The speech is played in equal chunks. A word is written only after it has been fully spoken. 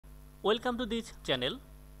Welcome to this channel.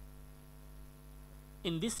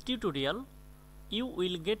 In this tutorial, you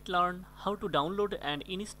will learn how to download and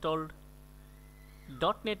install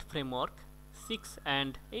 .NET Framework 6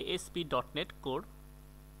 and ASP.NET Core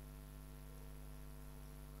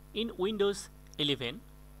in Windows 11.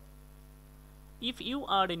 If you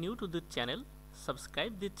are new to the channel,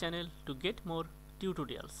 subscribe the channel to get more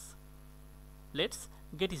tutorials. Let's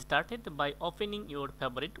get started by opening your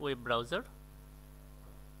favorite web browser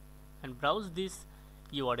and browse this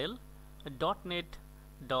URL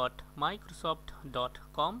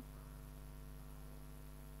 .net.microsoft.com.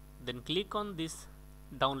 Then click on this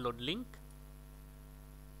download link.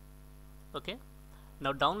 Okay,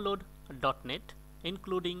 now download .NET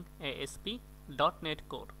including ASP.NET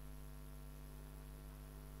Core.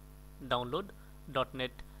 Download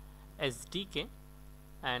 .NET SDK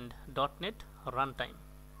and .NET Runtime.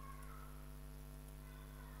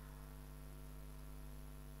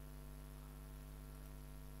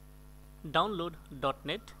 Download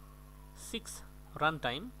 .NET 6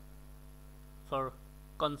 Runtime for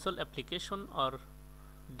console application or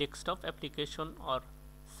desktop application or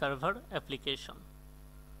server application.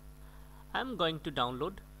 I am going to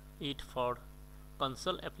download it for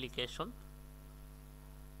console application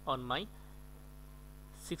on my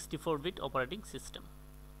 64-bit operating system.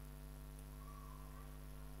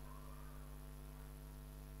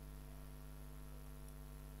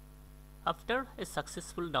 After a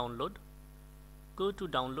successful download, go to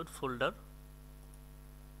download folder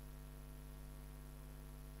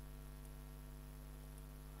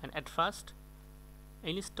and at first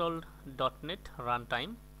install .NET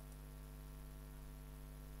Runtime.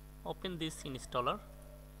 Open this installer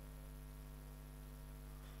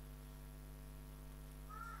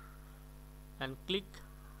and click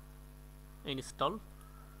install.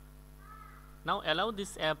 Now allow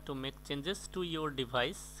this app to make changes to your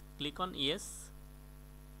device. Click on yes.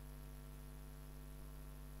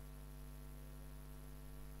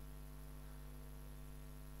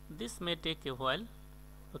 This may take a while.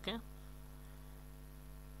 Okay.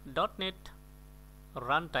 .NET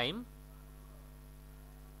Runtime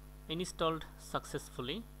installed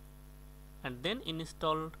successfully, and then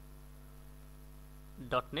install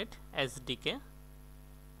 .NET SDK.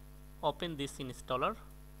 Open this installer.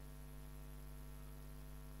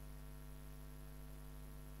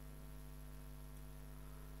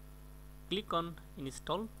 Click on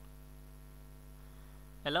install.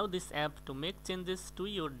 Allow this app to make changes to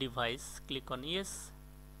your device. Click on yes.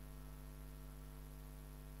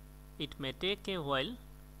 It may take a while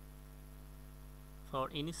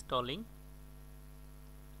for installing.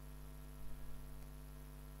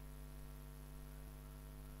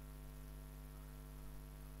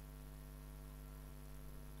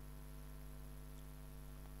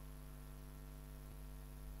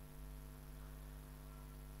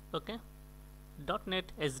 Okay,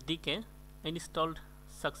 .NET SDK installed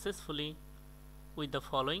successfully with the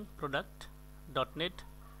following product: .NET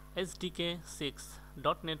SDK 6,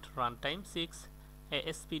 .NET Runtime 6,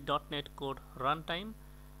 ASP.NET Core Runtime,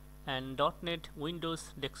 and .NET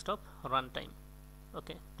Windows Desktop Runtime.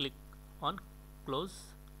 Okay, click on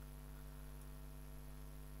close.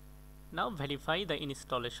 Now verify the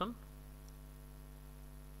installation.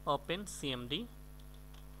 Open CMD.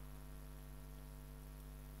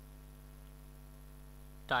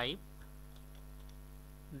 Type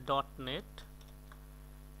 .NET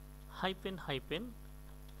 --,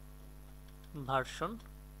 version.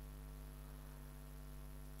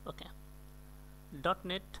 Okay,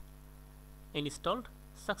 .NET installed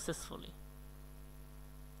successfully.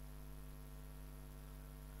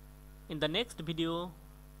 In the next video,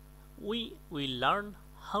 we will learn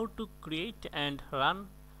how to create and run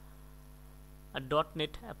a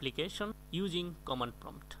 .NET application using command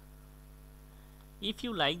prompt. If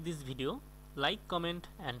you like this video, like, comment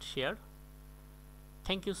and share.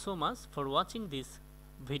 Thank you so much for watching this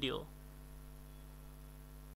video.